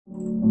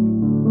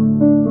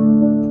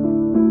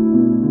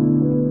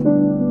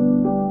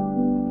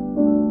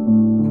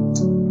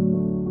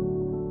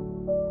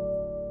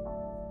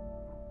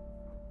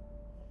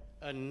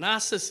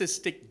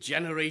narcissistic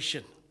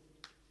generation.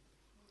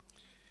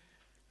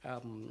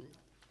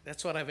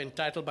 That's what I've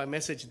entitled my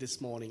message this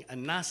morning, a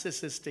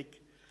narcissistic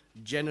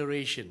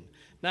generation.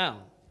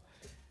 Now,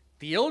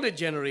 the older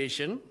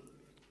generation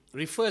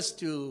refers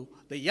to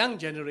the young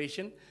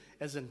generation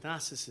as a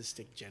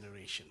narcissistic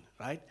generation,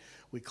 right?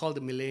 We call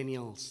the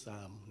millennials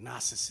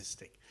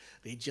narcissistic.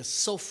 They're just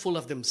so full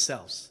of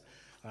themselves,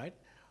 right?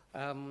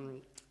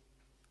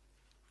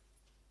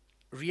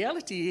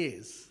 Reality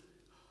is,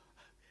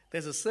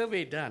 there's a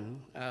survey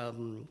done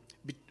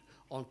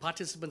on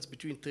participants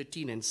between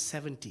 13 and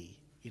 70,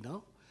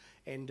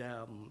 and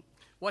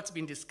what's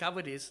been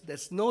discovered is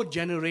there's no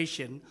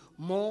generation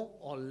more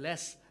or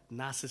less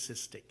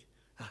narcissistic,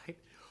 right?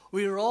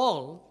 We're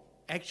all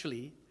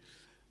actually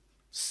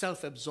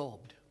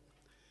self-absorbed.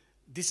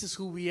 This is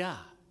who we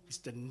are. It's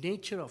the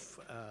nature of,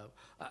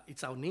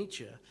 it's our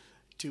nature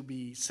to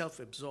be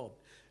self-absorbed.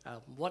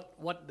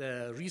 What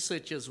the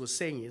researchers were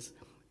saying is,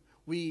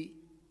 we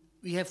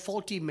have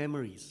faulty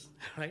memories,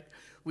 right?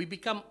 We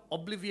become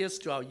oblivious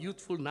to our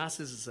youthful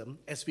narcissism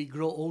as we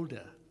grow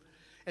older.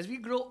 As we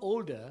grow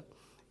older,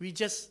 we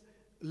just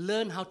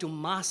learn how to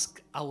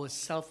mask our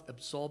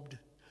self-absorbed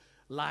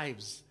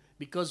lives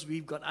because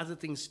we've got other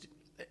things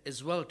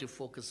as well to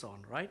focus on,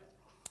 right?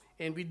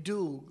 And we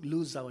do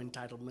lose our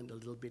entitlement a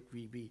little bit.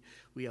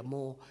 We are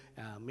more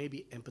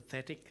maybe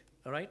empathetic,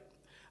 all right?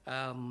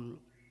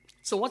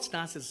 So what's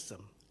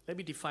narcissism? Let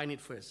me define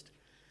it first.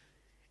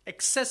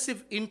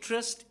 Excessive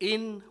interest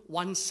in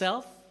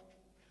oneself,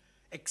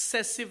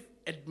 excessive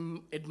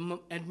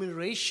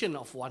admiration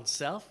of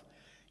oneself.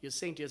 You're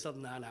saying to yourself,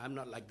 no, I'm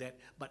not like that.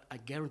 But I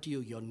guarantee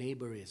you, your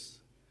neighbor is.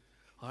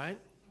 All right?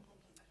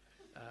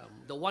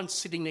 The one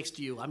sitting next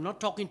to you. I'm not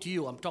talking to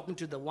you. I'm talking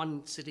to the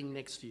one sitting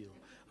next to you.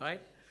 All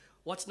right?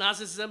 What's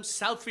narcissism?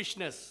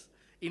 Selfishness,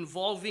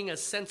 involving a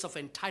sense of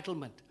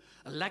entitlement,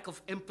 a lack of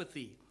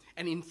empathy,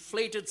 an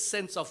inflated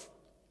sense of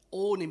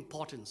own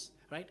importance.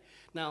 Right?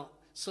 Now,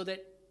 so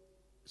that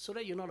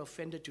you're not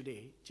offended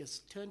today,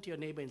 just turn to your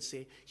neighbor and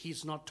say,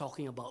 he's not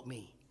talking about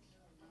me.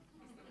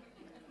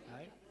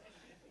 Right?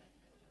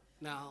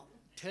 Now,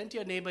 turn to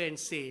your neighbor and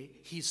say,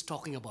 he's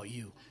talking about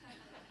you.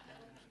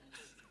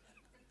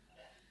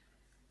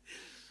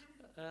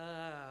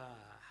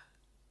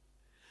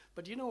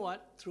 But you know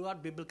what?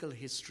 Throughout biblical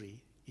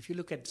history, if you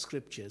look at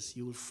scriptures,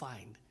 you will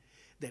find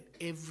that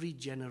every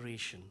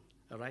generation,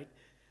 all right,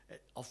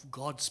 of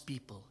God's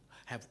people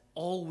have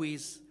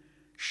always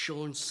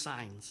shown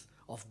signs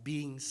of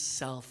being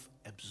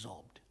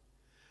self-absorbed,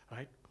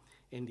 right?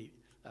 And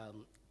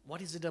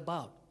what is it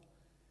about?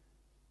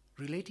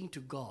 Relating to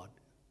God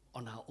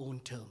on our own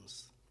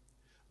terms.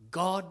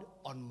 God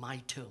on my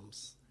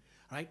terms,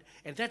 right?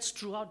 And that's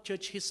throughout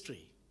church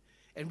history.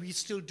 And we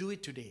still do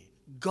it today.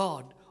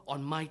 God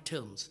on my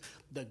terms.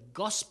 The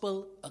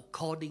gospel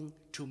according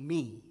to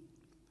me,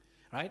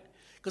 right?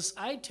 Because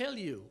I tell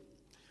you,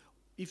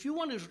 if you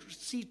want to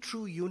see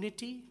true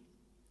unity,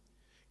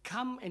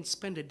 come and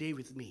spend a day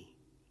with me.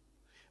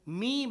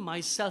 Me,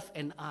 myself,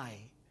 and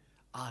I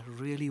are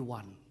really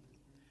one.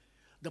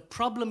 The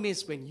problem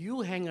is when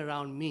you hang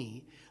around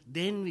me,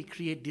 then we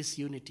create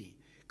disunity.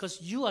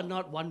 Because you are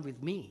not one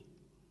with me.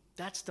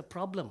 That's the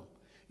problem.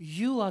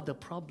 You are the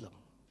problem.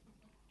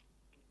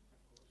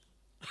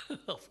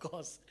 Of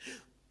course.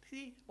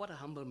 See, what a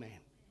humble man.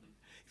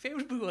 If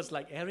everybody was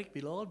like Eric,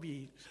 we'll all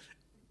be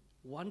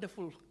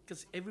wonderful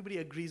because everybody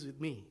agrees with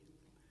me.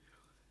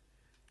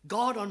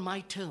 God on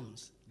my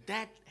terms.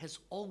 That has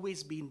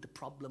always been the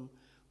problem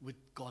with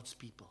God's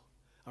people.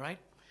 All right?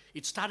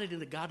 It started in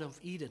the Garden of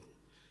Eden.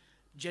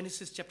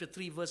 Genesis chapter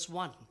 3, verse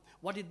 1.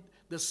 What did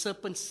the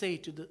serpent say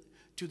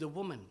to the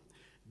woman?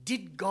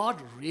 Did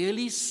God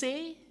really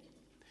say?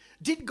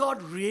 Did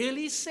God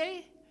really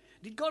say?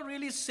 Did God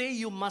really say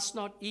you must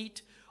not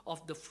eat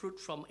of the fruit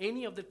from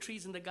any of the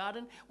trees in the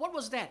garden? What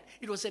was that?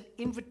 It was an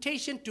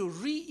invitation to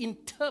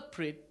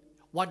reinterpret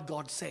what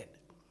God said.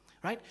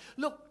 Right?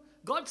 Look,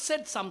 God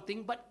said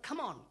something, but come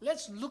on,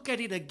 let's look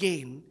at it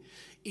again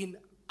in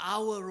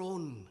our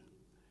own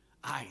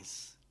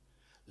eyes.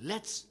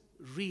 Let's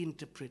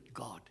reinterpret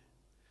God.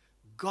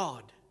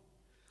 God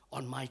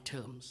on my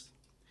terms.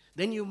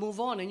 Then you move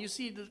on and you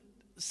see the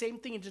same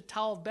thing in the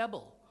Tower of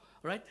Babel,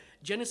 right?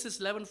 Genesis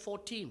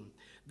 11:14.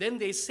 Then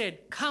they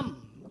said,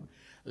 come,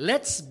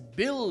 let's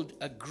build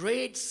a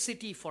great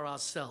city for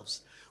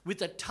ourselves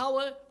with a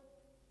tower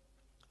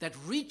that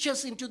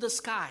reaches into the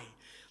sky.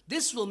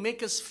 This will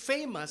make us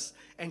famous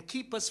and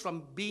keep us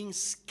from being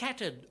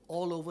scattered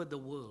all over the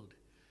world.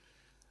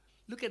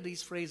 Look at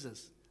these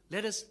phrases.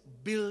 Let us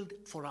build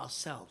for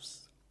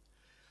ourselves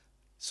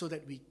so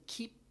that we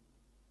keep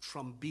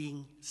from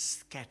being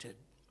scattered.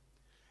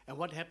 And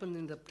what happened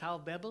in the Tower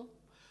of Babel?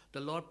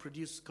 The Lord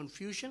produced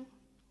confusion,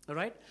 all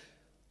right?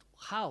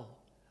 How?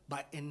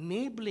 By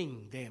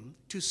enabling them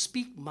to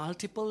speak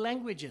multiple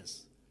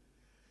languages.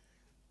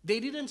 They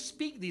didn't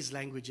speak these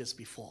languages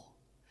before.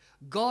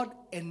 God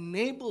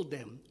enabled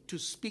them to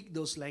speak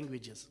those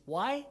languages.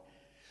 Why?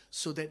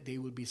 So that they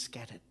will be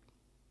scattered.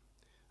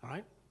 All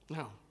right?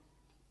 Now,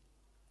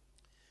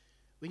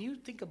 when you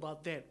think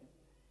about that,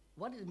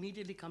 what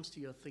immediately comes to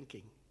your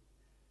thinking?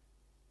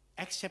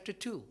 Acts chapter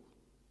 2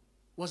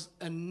 was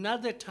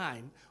another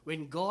time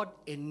when God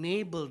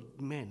enabled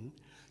men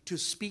to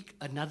speak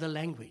another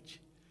language.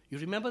 You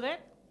remember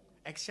that?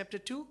 Acts chapter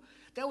 2?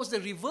 That was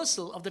the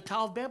reversal of the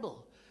Tower of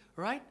Babel,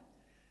 right?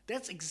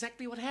 That's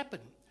exactly what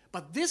happened.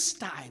 But this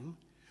time,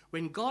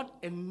 when God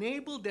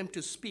enabled them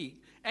to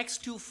speak, Acts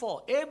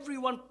 2:4,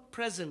 everyone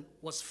present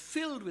was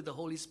filled with the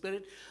Holy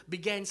Spirit,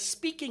 began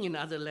speaking in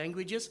other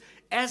languages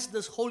as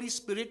the Holy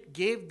Spirit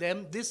gave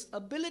them this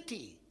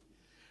ability,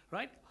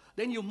 right?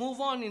 Then you move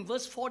on in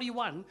verse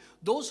 41,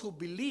 those who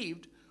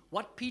believed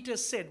what Peter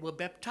said were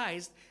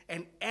baptized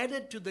and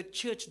added to the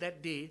church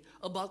that day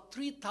about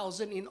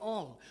 3,000 in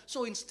all.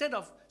 So instead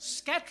of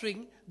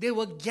scattering, they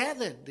were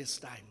gathered this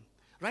time,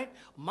 right?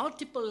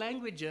 Multiple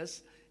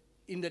languages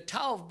in the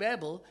Tower of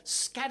Babel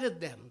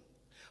scattered them.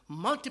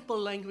 Multiple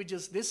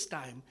languages this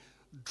time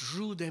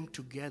drew them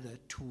together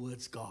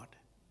towards God,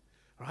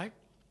 right?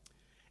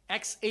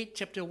 Acts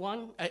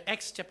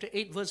chapter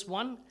 8 verse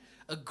 1,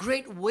 a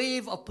great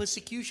wave of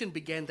persecution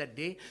began that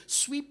day,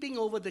 sweeping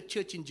over the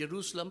church in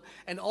Jerusalem,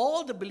 and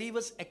all the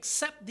believers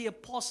except the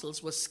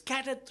apostles were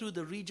scattered through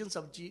the regions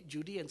of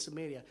Judea and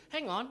Samaria.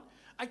 Hang on,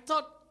 I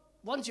thought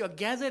once you're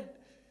gathered,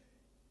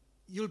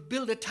 you'll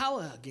build a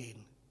tower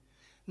again.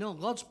 No,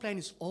 God's plan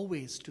is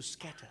always to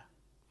scatter.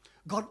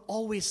 God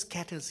always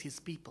scatters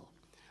his people,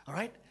 all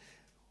right?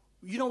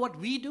 You know what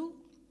we do?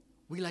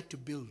 We like to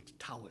build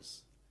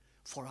towers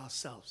for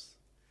ourselves.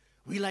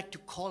 We like to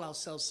call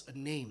ourselves a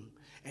name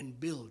and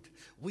build.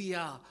 We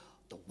are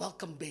the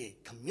Welcome Bay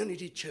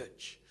Community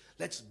Church.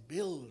 Let's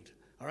build,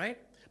 all right?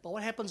 But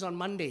what happens on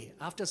Monday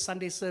after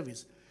Sunday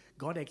service?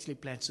 God actually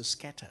plans to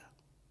scatter.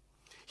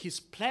 His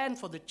plan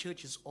for the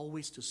church is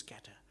always to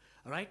scatter,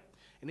 all right?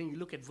 And then you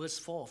look at verse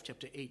 4 of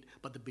chapter 8.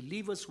 But the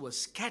believers who were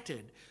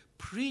scattered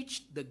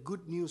preached the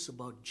good news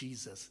about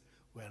Jesus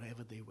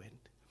wherever they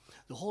went.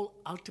 The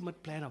whole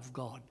ultimate plan of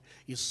God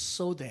is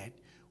so that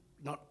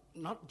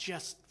not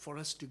just for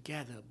us to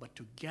gather, but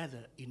to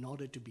gather in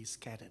order to be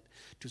scattered.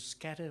 To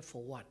scatter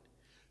for what?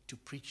 To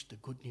preach the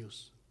good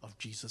news of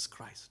Jesus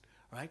Christ,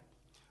 right?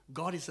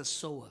 God is a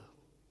sower.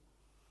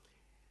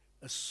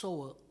 A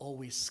sower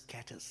always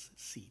scatters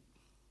seed,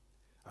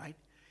 right?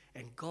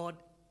 And God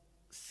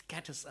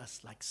scatters us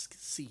like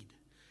seed.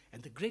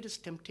 And the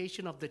greatest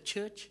temptation of the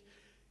church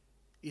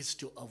is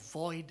to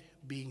avoid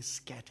being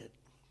scattered.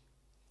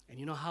 And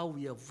you know how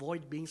we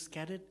avoid being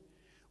scattered?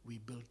 We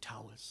build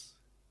towers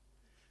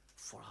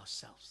for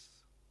ourselves.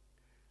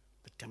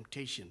 The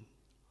temptation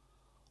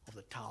of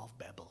the Tower of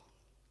Babel,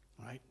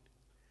 right?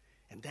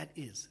 And that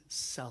is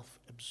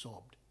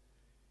self-absorbed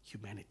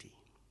humanity.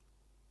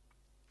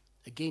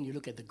 Again, you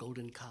look at the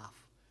golden calf.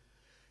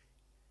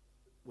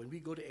 When we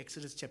go to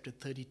Exodus chapter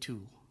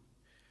 32,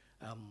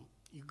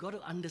 you've got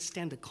to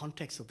understand the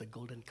context of the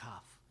golden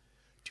calf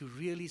to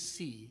really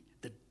see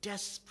the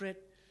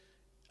desperate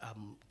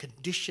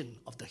condition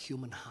of the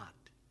human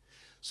heart.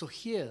 So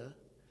here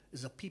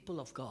is a people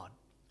of God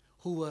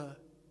who were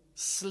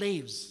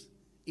slaves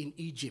in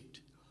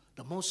Egypt,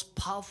 the most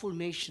powerful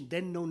nation,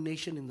 then known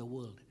nation in the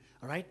world,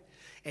 all right?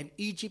 And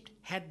Egypt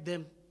had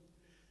them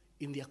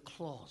in their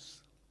claws.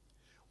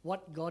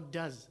 What God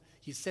does,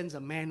 he sends a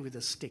man with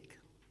a stick.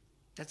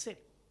 That's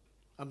it,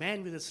 a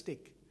man with a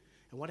stick.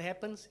 And what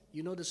happens?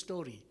 You know the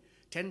story.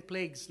 10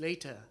 plagues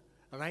later,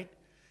 all right?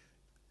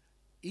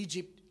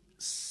 Egypt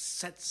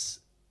sets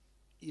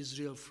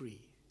Israel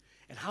free.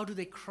 And how do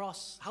they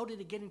cross? How do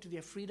they get into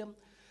their freedom?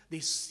 They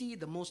see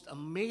the most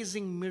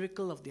amazing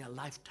miracle of their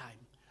lifetime,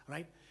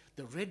 right?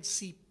 The Red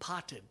Sea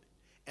parted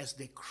as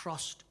they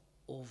crossed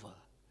over,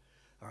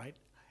 all right?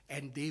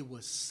 And they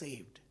were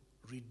saved,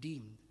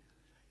 redeemed.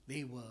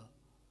 They were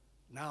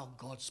now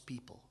God's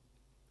people.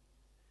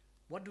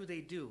 What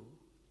do?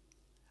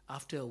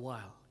 After a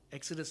while,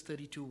 Exodus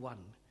 32:1,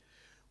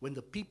 when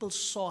the people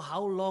saw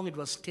how long it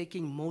was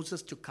taking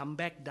Moses to come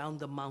back down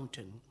the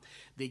mountain,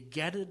 they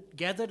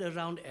gathered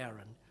around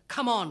Aaron.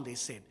 Come on, they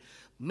said,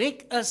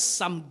 make us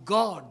some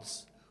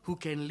gods who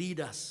can lead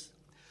us.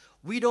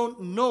 We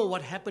don't know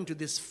what happened to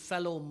this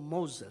fellow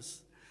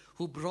Moses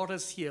who brought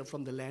us here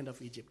from the land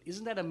of Egypt.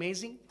 Isn't that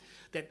amazing?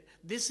 That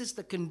this is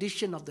the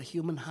condition of the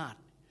human heart.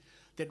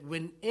 That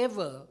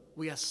whenever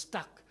we are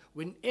stuck,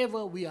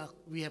 whenever we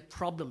have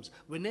problems,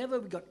 whenever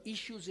we got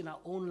issues in our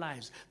own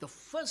lives, the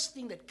first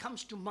thing that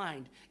comes to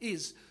mind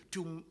is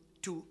to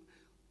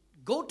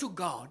go to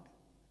God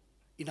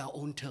in our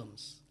own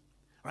terms,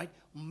 right?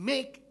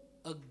 Make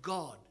a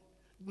God.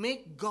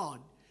 Make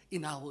God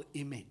in our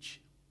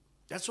image.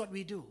 That's what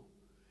we do.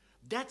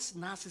 That's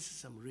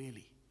narcissism,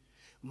 really.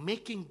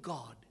 Making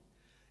God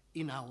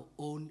in our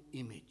own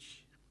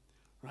image,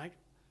 right?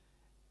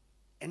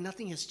 And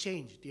nothing has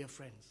changed, dear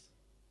friends.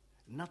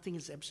 Nothing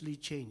has absolutely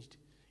changed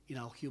in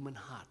our human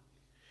heart.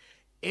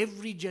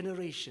 Every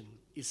generation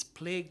is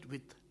plagued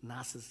with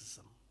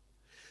narcissism.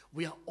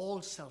 We are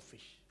all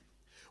selfish.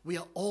 We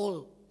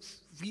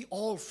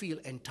all feel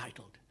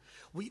entitled.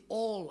 We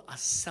all are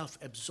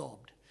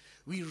self-absorbed.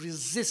 We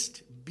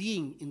resist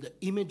being in the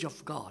image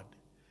of God,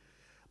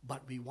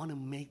 but we want to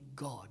make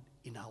God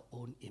in our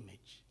own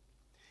image.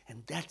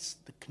 And that's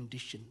the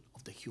condition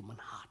of the human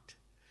heart.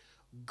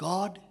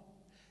 God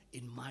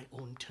in my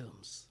own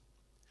terms.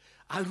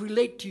 I'll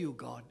relate to you,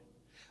 God,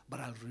 but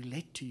I'll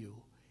relate to you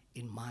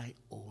in my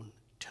own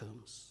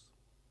terms.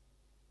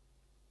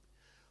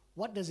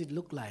 What does it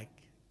look like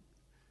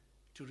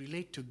to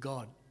relate to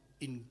God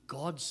in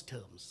God's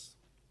terms?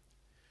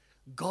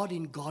 God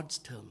in God's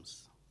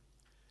terms.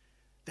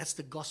 That's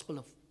the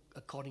gospel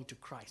according to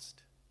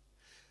Christ.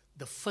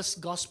 The first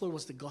gospel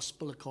was the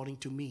gospel according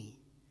to me.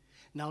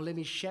 Now let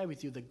me share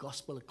with you the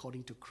gospel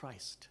according to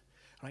Christ.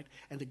 Right?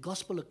 And the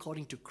gospel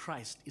according to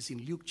Christ is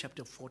in Luke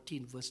chapter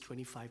 14, verse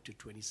 25 to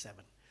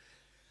 27.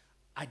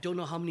 I don't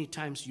know how many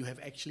times you have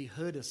actually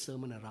heard a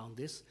sermon around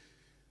this.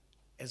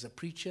 As a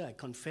preacher, I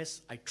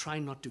confess, I try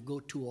not to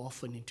go too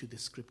often into the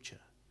scripture.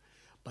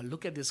 But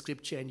look at the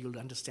scripture and you'll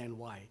understand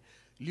why.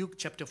 Luke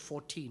chapter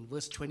 14,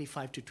 verse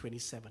 25 to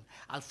 27.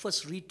 I'll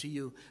first read to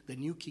you the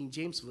New King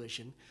James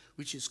Version,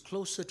 which is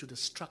closer to the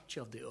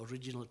structure of the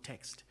original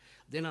text.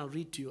 Then I'll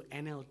read to you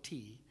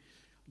NLT,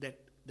 that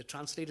the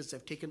translators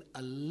have taken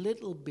a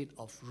little bit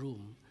of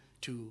room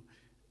to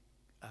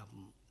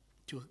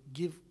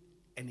give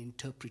an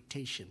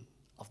interpretation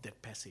of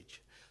that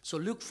passage. So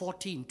Luke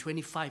 14,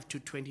 25 to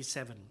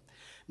 27.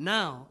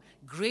 Now,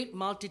 great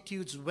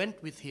multitudes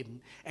went with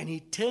him, and he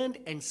turned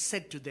and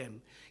said to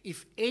them,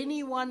 if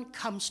anyone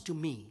comes to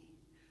me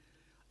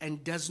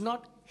and does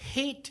not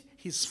hate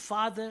his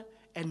father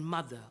and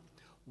mother,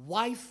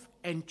 wife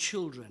and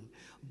children,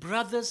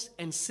 brothers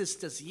and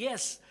sisters,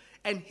 yes,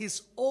 and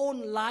his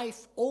own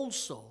life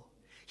also,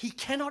 he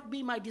cannot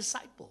be my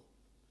disciple.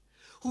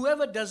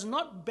 Whoever does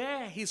not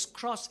bear his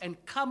cross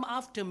and come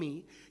after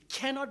me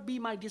cannot be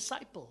my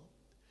disciple.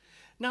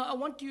 Now, I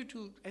want you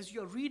to, as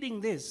you're reading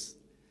this,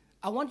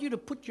 I want you to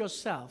put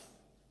yourself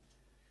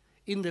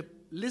in the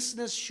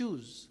listener's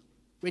shoes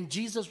when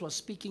Jesus was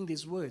speaking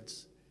these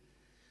words.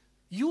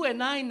 You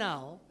and I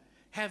now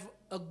have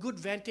a good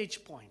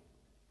vantage point.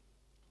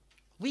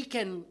 We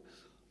can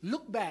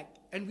look back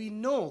and we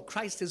know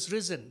Christ is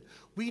risen.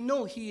 We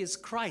know he is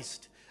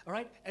Christ, all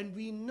right? And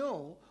we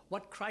know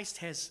what Christ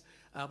has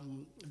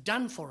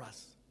done for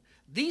us.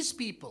 These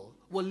people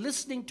were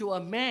listening to a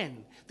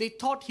man. They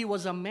thought he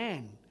was a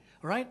man,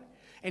 right?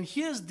 And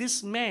here's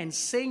this man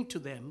saying to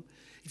them,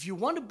 if you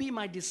want to be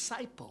my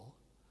disciple,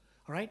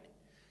 all right,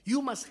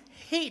 you must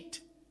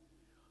hate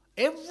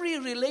every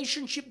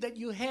relationship that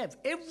you have,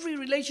 every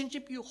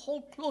relationship you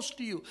hold close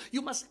to you.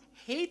 You must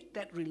hate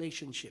that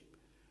relationship.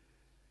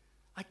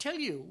 I tell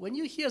you, when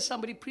you hear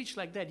somebody preach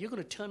like that, you're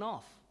going to turn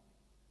off.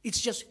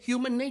 It's just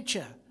human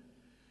nature.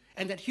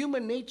 And that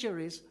human nature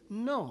is,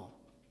 no,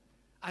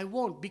 I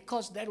won't,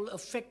 because that will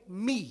affect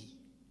me.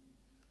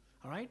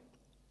 All right?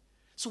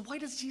 So why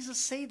does Jesus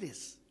say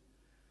this?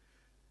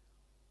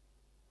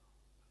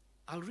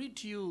 I'll read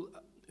to you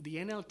the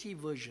NLT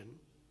version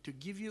to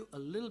give you a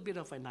little bit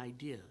of an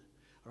idea,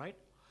 right?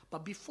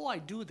 But before I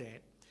do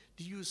that,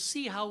 do you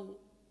see how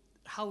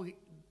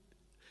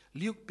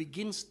Luke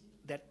begins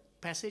that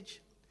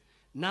passage?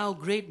 Now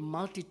great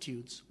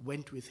multitudes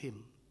went with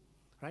him,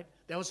 right?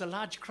 There was a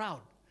large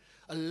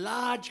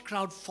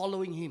crowd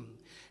following him.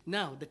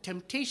 Now, the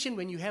temptation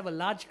when you have a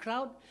large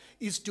crowd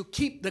is to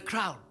keep the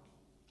crowd,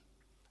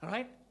 all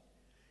right?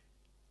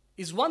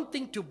 It's one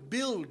thing to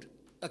build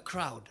a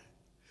crowd,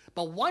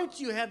 but once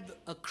you have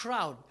a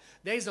crowd,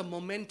 there is a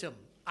momentum.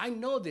 I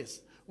know this.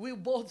 We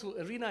both,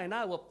 Rina and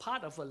I, were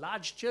part of a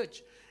large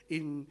church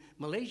in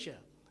Malaysia,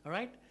 all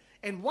right?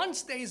 And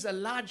once there is a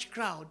large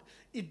crowd,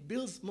 it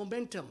builds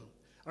momentum,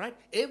 all right?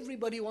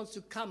 Everybody wants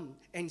to come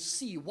and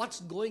see what's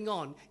going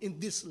on in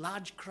this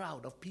large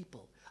crowd of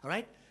people, all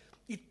right?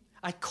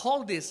 I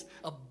call this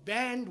a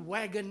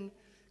bandwagon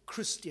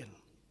Christian.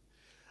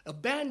 A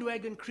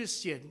bandwagon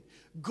Christian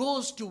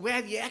goes to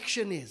where the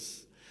action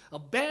is. A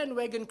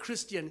bandwagon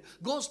Christian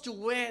goes to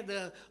where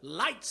the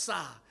lights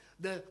are,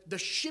 the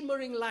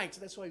shimmering lights.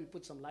 That's why we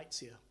put some lights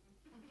here.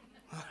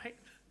 All right?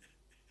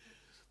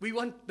 We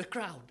want the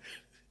crowd.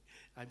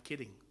 I'm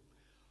kidding.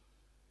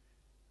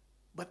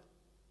 But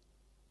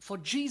for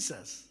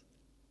Jesus,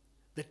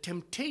 the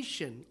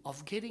temptation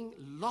of getting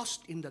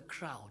lost in the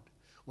crowd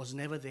was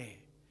never there,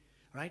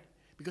 right?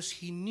 Because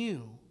he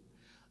knew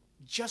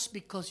just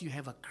because you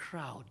have a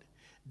crowd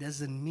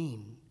doesn't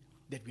mean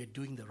that we're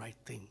doing the right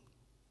thing.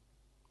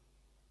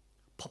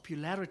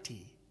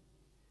 Popularity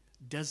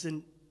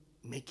doesn't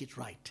make it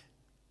right,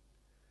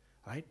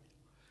 right?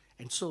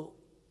 And so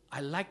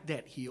I like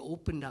that he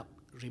opened up,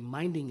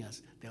 reminding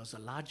us there was a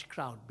large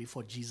crowd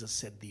before Jesus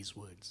said these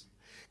words.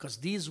 Because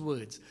these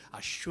words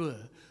are sure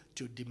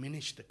to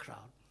diminish the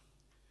crowd,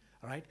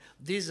 all right?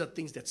 These are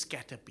things that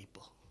scatter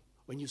people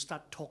when you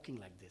start talking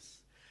like this.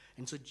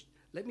 And so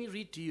let me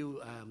read to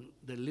you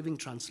the Living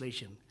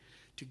Translation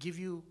to give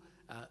you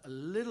a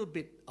little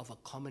bit of a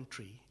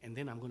commentary, and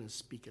then I'm going to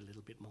speak a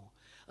little bit more.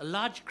 A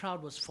large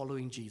crowd was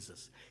following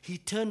Jesus. He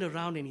turned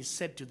around and he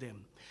said to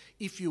them,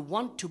 if you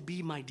want to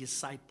be my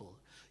disciple,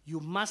 you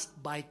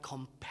must by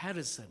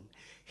comparison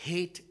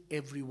hate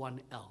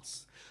everyone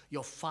else,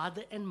 your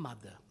father and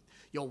mother,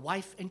 your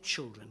wife and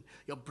children,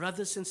 your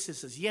brothers and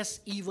sisters, yes,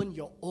 even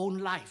your own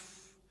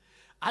life.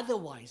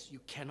 Otherwise, you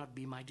cannot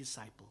be my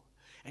disciple.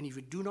 And if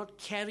you do not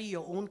carry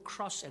your own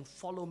cross and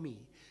follow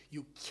me,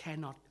 you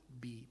cannot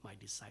be my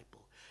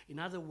disciple. In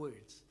other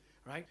words,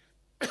 right,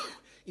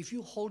 if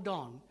you hold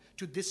on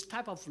to this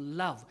type of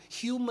love,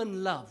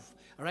 human love,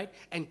 right,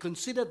 and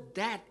consider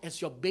that as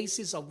your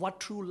basis of what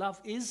true love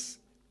is,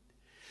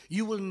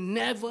 you will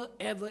never,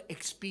 ever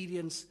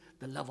experience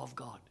the love of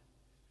God.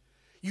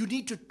 You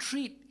need to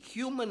treat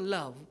human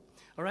love,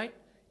 all right?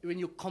 When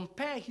you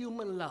compare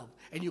human love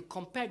and you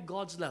compare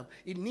God's love,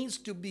 it needs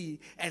to be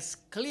as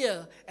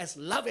clear as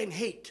love and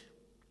hate.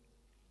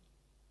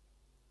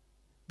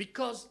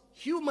 Because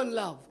human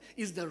love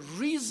is the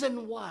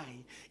reason why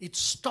it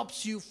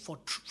stops you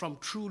from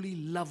truly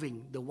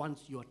loving the ones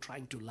you are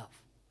trying to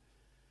love.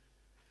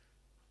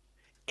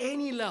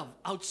 Any love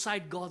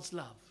outside God's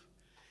love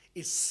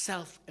is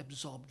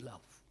self-absorbed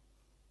love.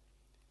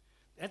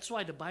 That's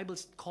why the Bible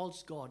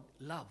calls God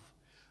love.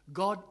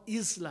 God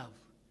is love.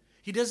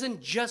 He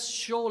doesn't just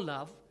show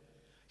love.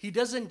 He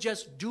doesn't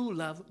just do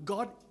love.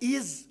 God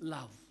is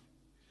love.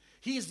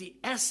 He is the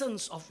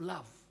essence of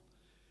love.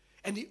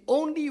 And the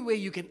only way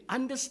you can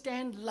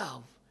understand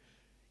love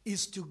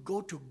is to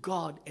go to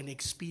God and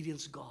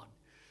experience God.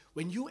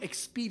 When you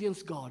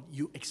experience God,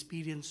 you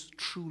experience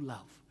true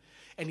love.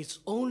 And it's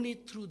only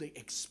through the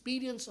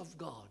experience of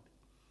God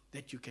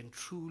that you can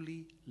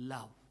truly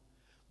love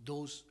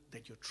those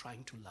that you're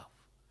trying to love.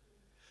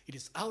 It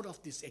is out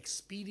of this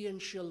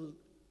experiential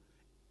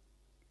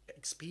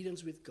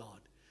experience with God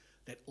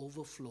that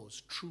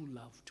overflows true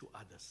love to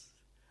others.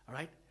 All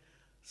right?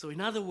 So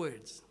in other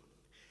words,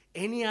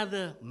 any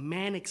other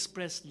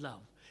man-expressed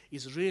love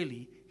is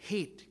really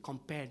hate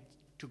compared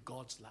to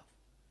God's love.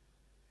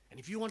 And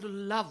if you want to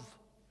love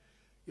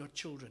your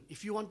children,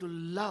 if you want to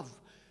love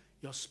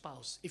your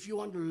spouse, if you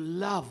want to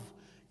love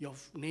your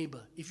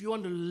neighbor, if you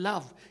want to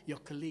love your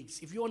colleagues,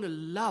 if you want to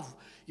love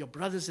your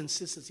brothers and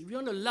sisters, if you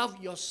want to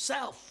love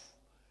yourself,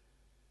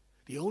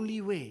 the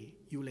only way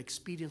you will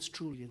experience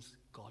truly is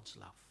God's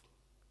love.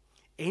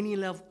 Any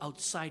love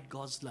outside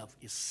God's love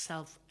is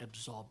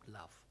self-absorbed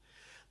love.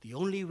 The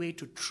only way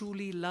to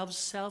truly love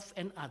self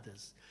and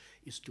others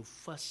is to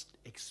first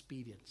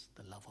experience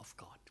the love of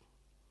God.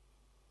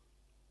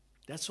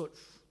 That's what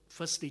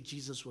firstly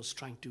Jesus was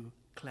trying to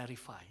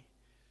clarify.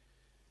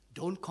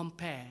 Don't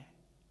compare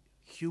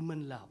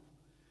human love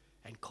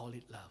and call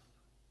it love.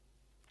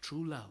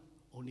 True love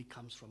only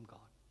comes from God.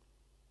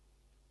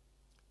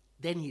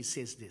 Then he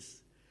says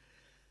this.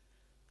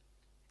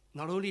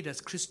 Not only does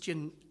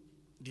Christian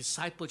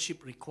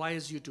discipleship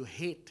requires you to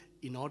hate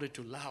in order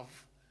to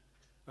love,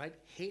 right?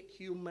 Hate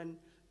human,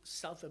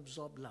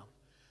 self-absorbed love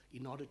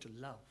in order to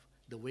love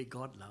the way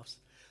God loves.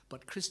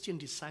 But Christian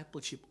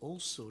discipleship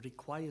also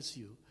requires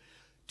you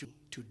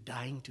to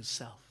dying to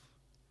self.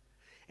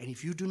 And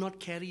if you do not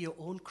carry your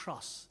own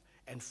cross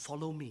and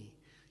follow me,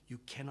 you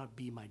cannot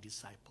be my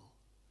disciple.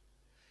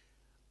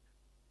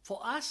 For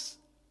us,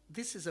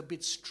 this is a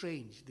bit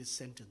strange, this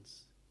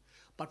sentence.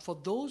 But for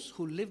those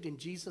who lived in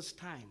Jesus'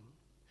 time,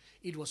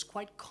 it was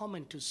quite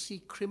common to see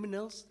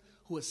criminals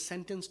who were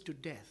sentenced to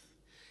death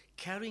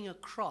carrying a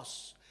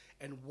cross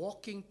and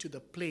walking to the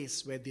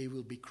place where they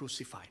will be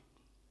crucified.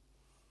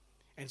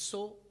 And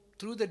so,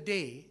 through the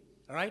day,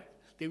 all right,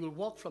 they will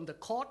walk from the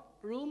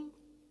courtroom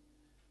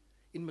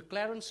in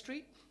McLaren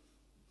Street,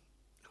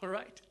 all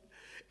right,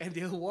 and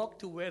they'll walk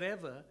to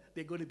wherever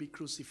they're going to be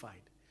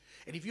crucified.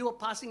 And if you are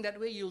passing that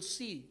way, you'll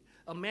see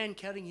a man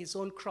carrying his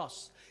own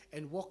cross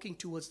and walking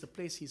towards the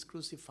place he's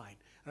crucified,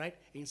 right?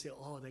 And you say,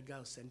 oh, that guy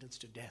was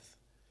sentenced to death.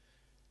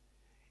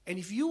 And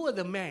if you were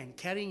the man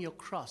carrying your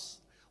cross,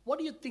 what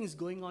do you think is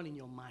going on in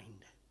your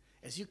mind?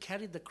 As you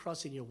carried the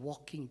cross and you're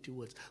walking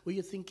towards, were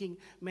you thinking,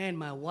 man,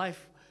 my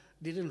wife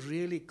didn't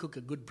really cook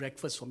a good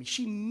breakfast for me.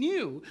 She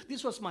knew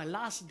this was my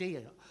last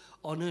day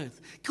on earth.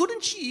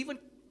 Couldn't she even,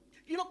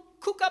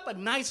 cook up a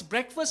nice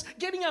breakfast,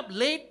 getting up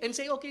late and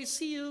say, okay,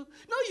 see you.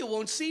 No, you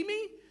won't see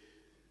me.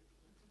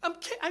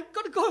 I've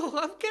got to go.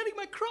 I'm carrying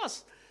my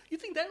cross. You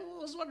think that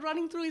was what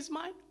running through his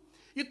mind?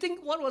 You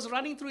think what was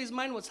running through his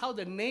mind was how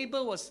the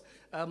neighbor was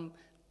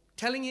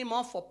telling him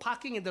off for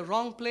parking in the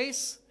wrong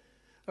place?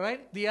 All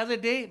right? The other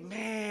day,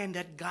 man,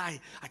 that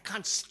guy, I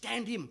can't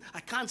stand him.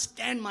 I can't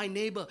stand my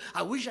neighbor.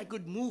 I wish I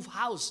could move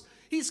house.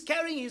 He's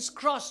carrying his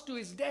cross to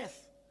his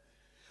death.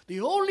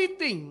 The only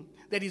thing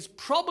that is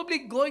probably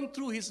going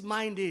through his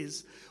mind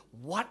is,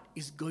 what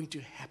is going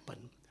to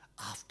happen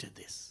after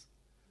this?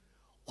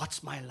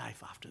 What's my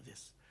life after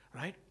this?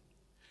 Right?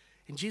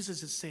 And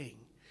Jesus is saying,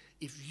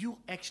 if you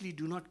actually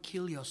do not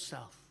kill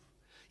yourself,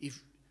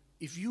 if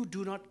you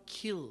do not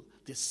kill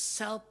this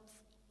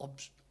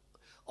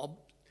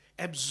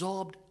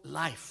self-absorbed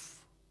life,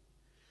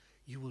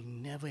 you will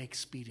never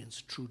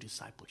experience true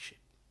discipleship.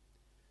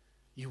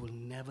 You will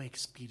never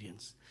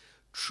experience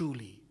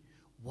truly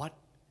what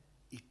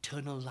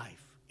eternal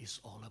life is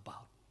all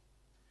about.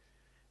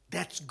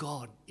 That's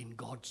God in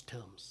God's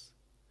terms.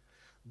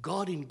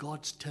 God in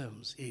God's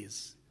terms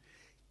is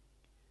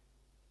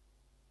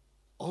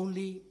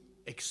only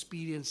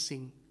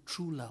experiencing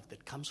true love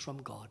that comes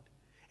from God,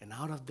 and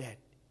out of that,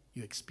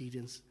 you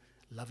experience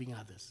loving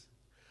others.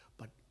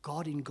 But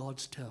God in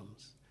God's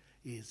terms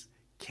is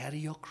carry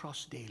your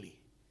cross daily.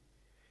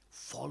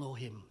 Follow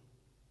Him.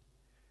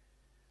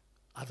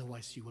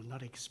 Otherwise, you will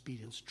not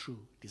experience true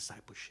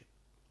discipleship.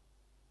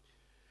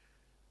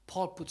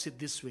 Paul puts it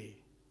this way,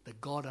 the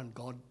God on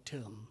God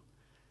term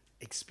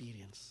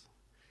experience.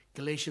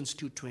 Galatians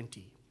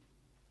 2:20.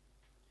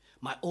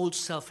 My old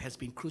self has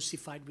been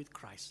crucified with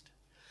Christ.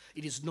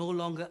 It is no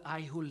longer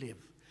I who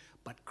live,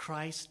 but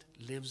Christ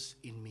lives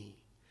in me.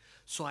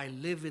 So I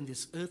live in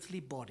this earthly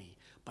body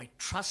by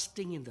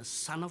trusting in the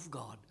Son of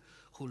God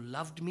who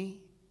loved me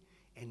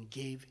and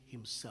gave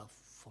himself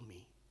for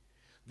me.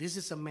 This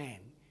is a man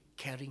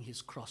carrying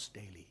his cross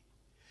daily.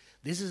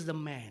 This is the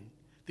man,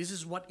 this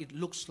is what it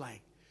looks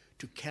like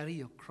to carry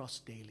your cross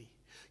daily.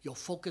 Your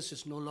focus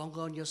is no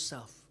longer on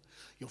yourself.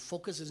 Your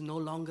focus is no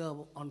longer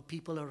on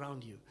people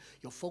around you.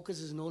 Your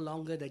focus is no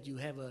longer that you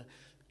have an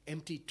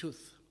empty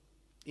tooth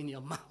in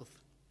your mouth.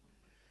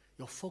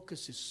 Your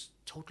focus is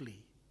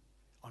totally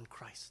on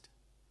Christ.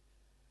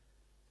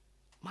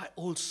 My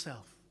old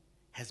self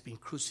has been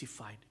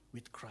crucified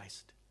with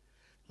Christ.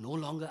 No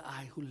longer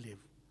I who live,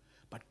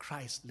 but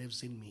Christ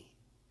lives in me.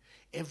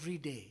 Every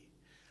day,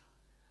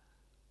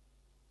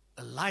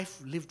 a life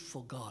lived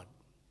for God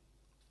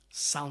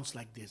sounds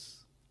like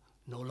this.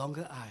 No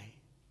longer I,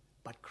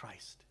 but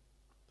Christ.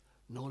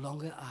 No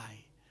longer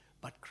I,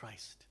 but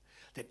Christ.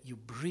 That you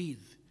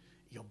breathe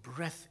your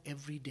breath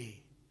every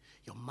day.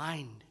 Your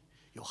mind,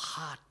 your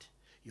heart,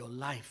 your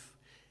life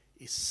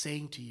is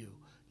saying to you,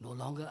 no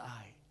longer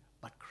I,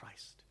 but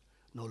Christ.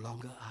 No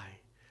longer I,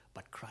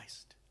 but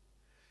Christ.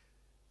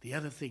 The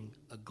other thing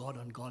a God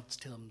on God's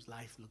terms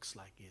life looks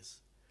like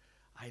is,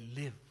 I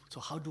live. So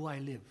how do I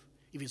live?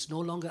 If it's no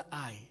longer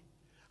I,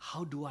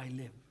 how do I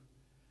live?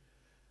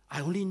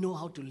 I only know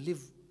how to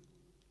live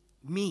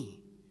me.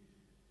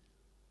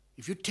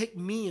 If you take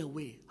me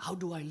away, how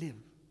do I live?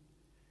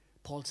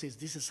 Paul says,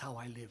 this is how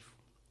I live.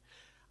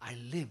 I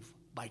live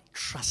by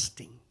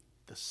trusting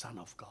the Son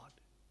of God.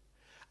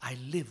 I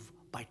live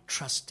by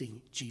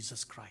trusting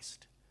Jesus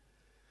Christ.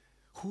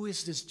 Who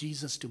is this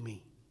Jesus to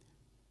me?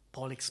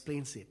 Paul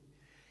explains it.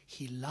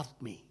 He loved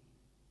me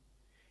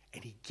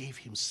and he gave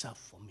himself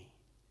for me.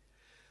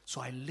 So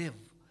I live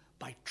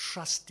by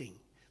trusting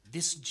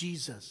this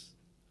Jesus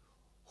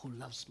who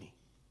loves me.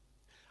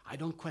 I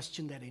don't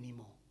question that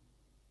anymore.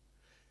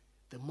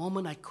 The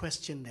moment I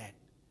question that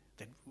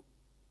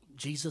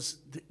Jesus,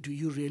 do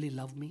you really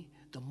love me?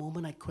 The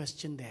moment I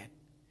question that,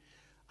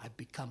 I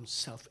become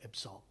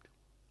self-absorbed.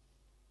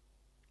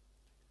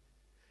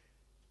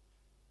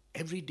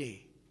 Every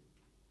day,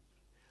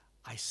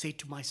 I say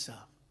to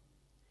myself,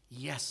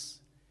 yes,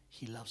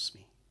 he loves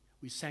me.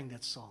 We sang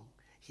that song.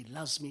 He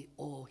loves me,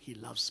 oh, he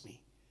loves me.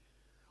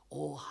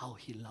 Oh, how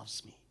he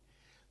loves me.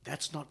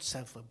 That's not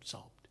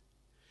self-absorbed.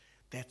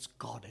 That's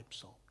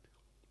God-absorbed.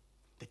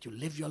 That you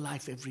live your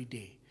life every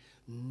day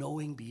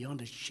knowing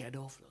beyond a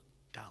shadow of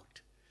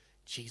doubt,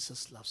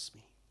 Jesus loves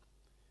me.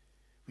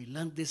 We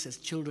learned this as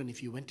children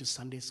if you went to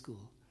Sunday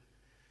school.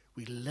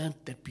 We learned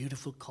that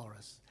beautiful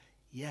chorus.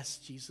 Yes,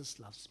 Jesus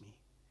loves me.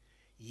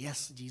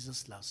 Yes,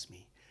 Jesus loves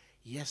me.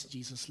 Yes,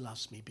 Jesus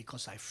loves me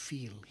because I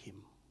feel him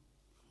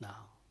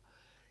now.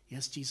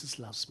 Yes, Jesus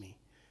loves me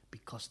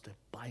because the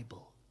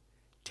Bible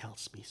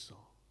tells me so.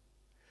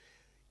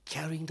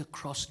 Carrying the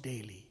cross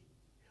daily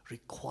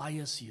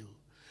requires you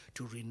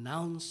to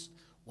renounce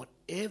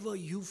whatever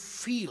you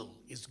feel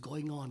is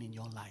going on in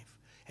your life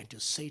and to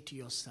say to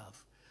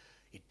yourself,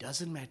 it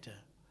doesn't matter.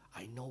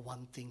 I know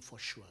one thing for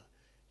sure.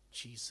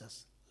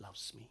 Jesus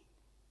loves me.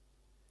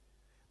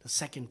 The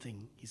second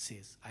thing he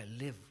says, I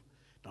live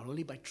not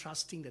only by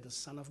trusting that the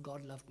Son of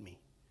God loved me,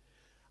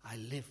 I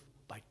live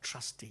by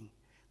trusting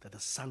that the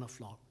Son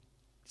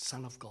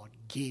of God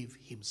gave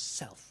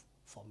himself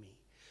for me.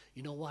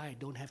 You know why I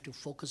don't have to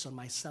focus on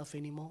myself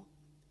anymore?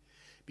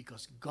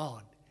 Because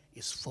God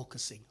is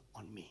focusing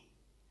on me.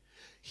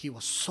 He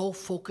was so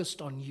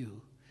focused on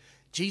you.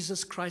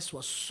 Jesus Christ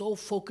was so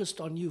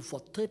focused on you for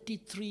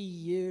 33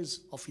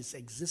 years of his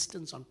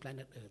existence on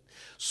planet Earth.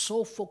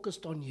 So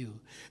focused on you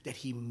that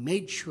he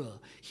made sure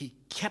he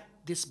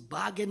kept this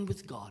bargain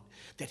with God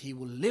that he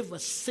will live a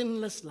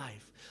sinless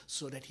life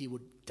so that he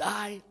would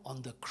die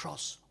on the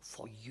cross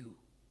for you.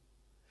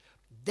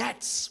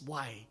 That's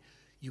why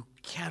you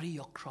carry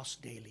your cross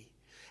daily.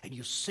 And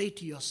you say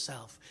to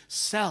yourself,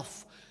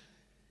 self,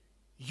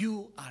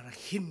 you are a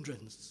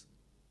hindrance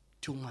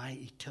to my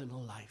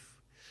eternal life.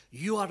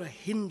 You are a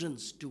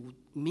hindrance to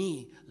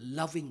me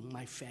loving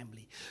my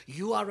family.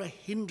 You are a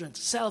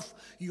hindrance. Self,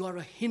 you are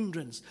a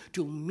hindrance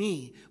to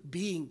me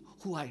being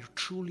who I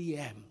truly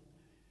am.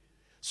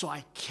 So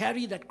I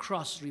carry that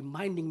cross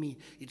reminding me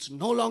it's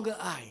no longer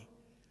I,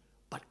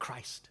 but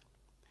Christ.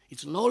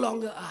 It's no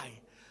longer I,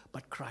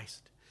 but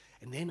Christ.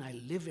 And then I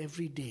live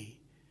every day.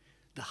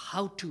 The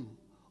how-to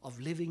of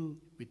living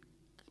with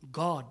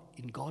God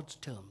in God's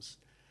terms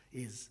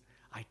is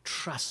I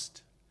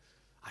trust.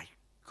 I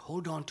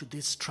hold on to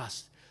this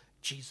trust.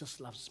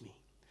 Jesus loves me.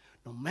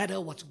 No matter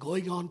what's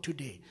going on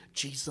today,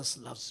 Jesus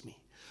loves me.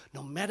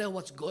 No matter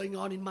what's going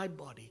on in my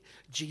body,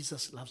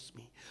 Jesus loves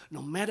me.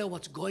 No matter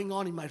what's going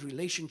on in my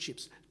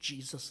relationships,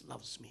 Jesus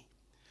loves me.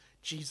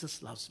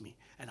 Jesus loves me.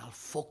 And I'll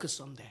focus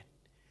on that.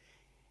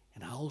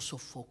 And I also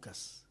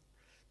focus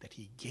that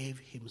he gave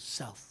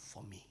himself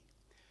for me.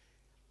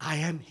 I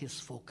am his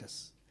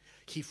focus.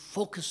 He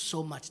focused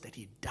so much that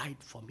he died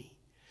for me.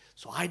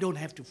 So I don't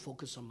have to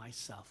focus on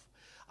myself.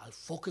 I'll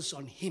focus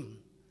on him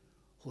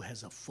who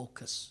has a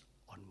focus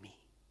on me.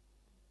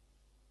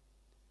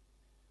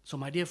 So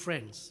my dear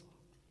friends,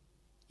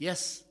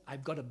 yes,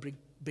 I've got a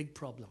big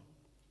problem.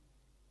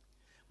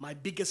 My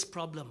biggest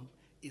problem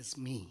is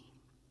me.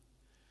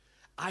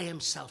 I am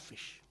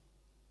selfish.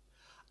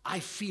 I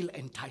feel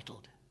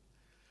entitled.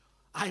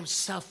 I am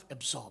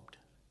self-absorbed.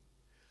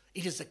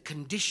 It is a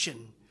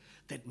condition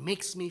that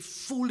makes me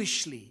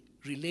foolishly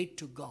relate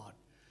to God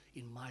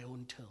in my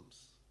own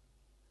terms.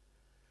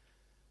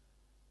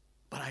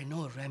 But I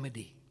know a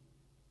remedy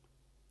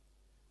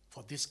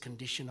for this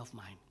condition of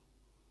mine.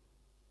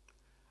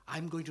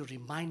 I'm going to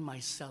remind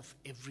myself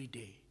every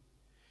day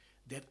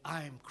that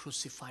I am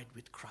crucified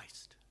with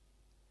Christ.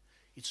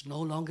 It's no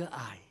longer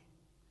I,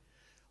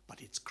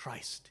 but it's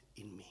Christ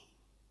in me.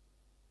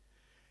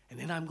 And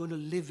then I'm going to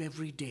live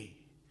every day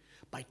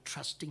by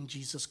trusting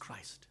Jesus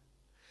Christ.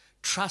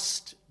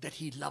 Trust that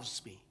he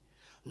loves me.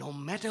 No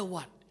matter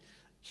what,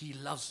 he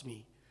loves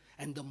me.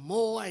 And the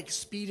more I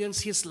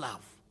experience his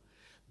love,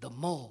 the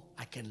more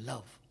I can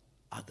love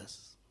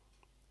others.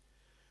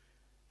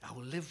 I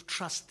will live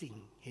trusting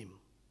him,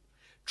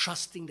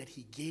 trusting that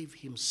he gave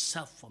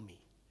himself for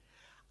me.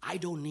 I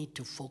don't need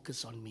to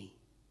focus on me.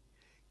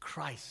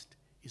 Christ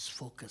is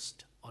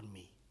focused on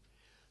me.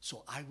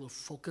 So I will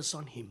focus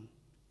on him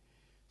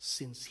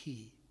since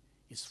he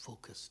is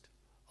focused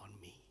on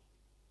me.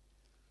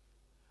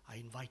 I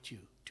invite you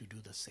to do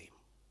the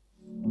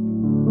same.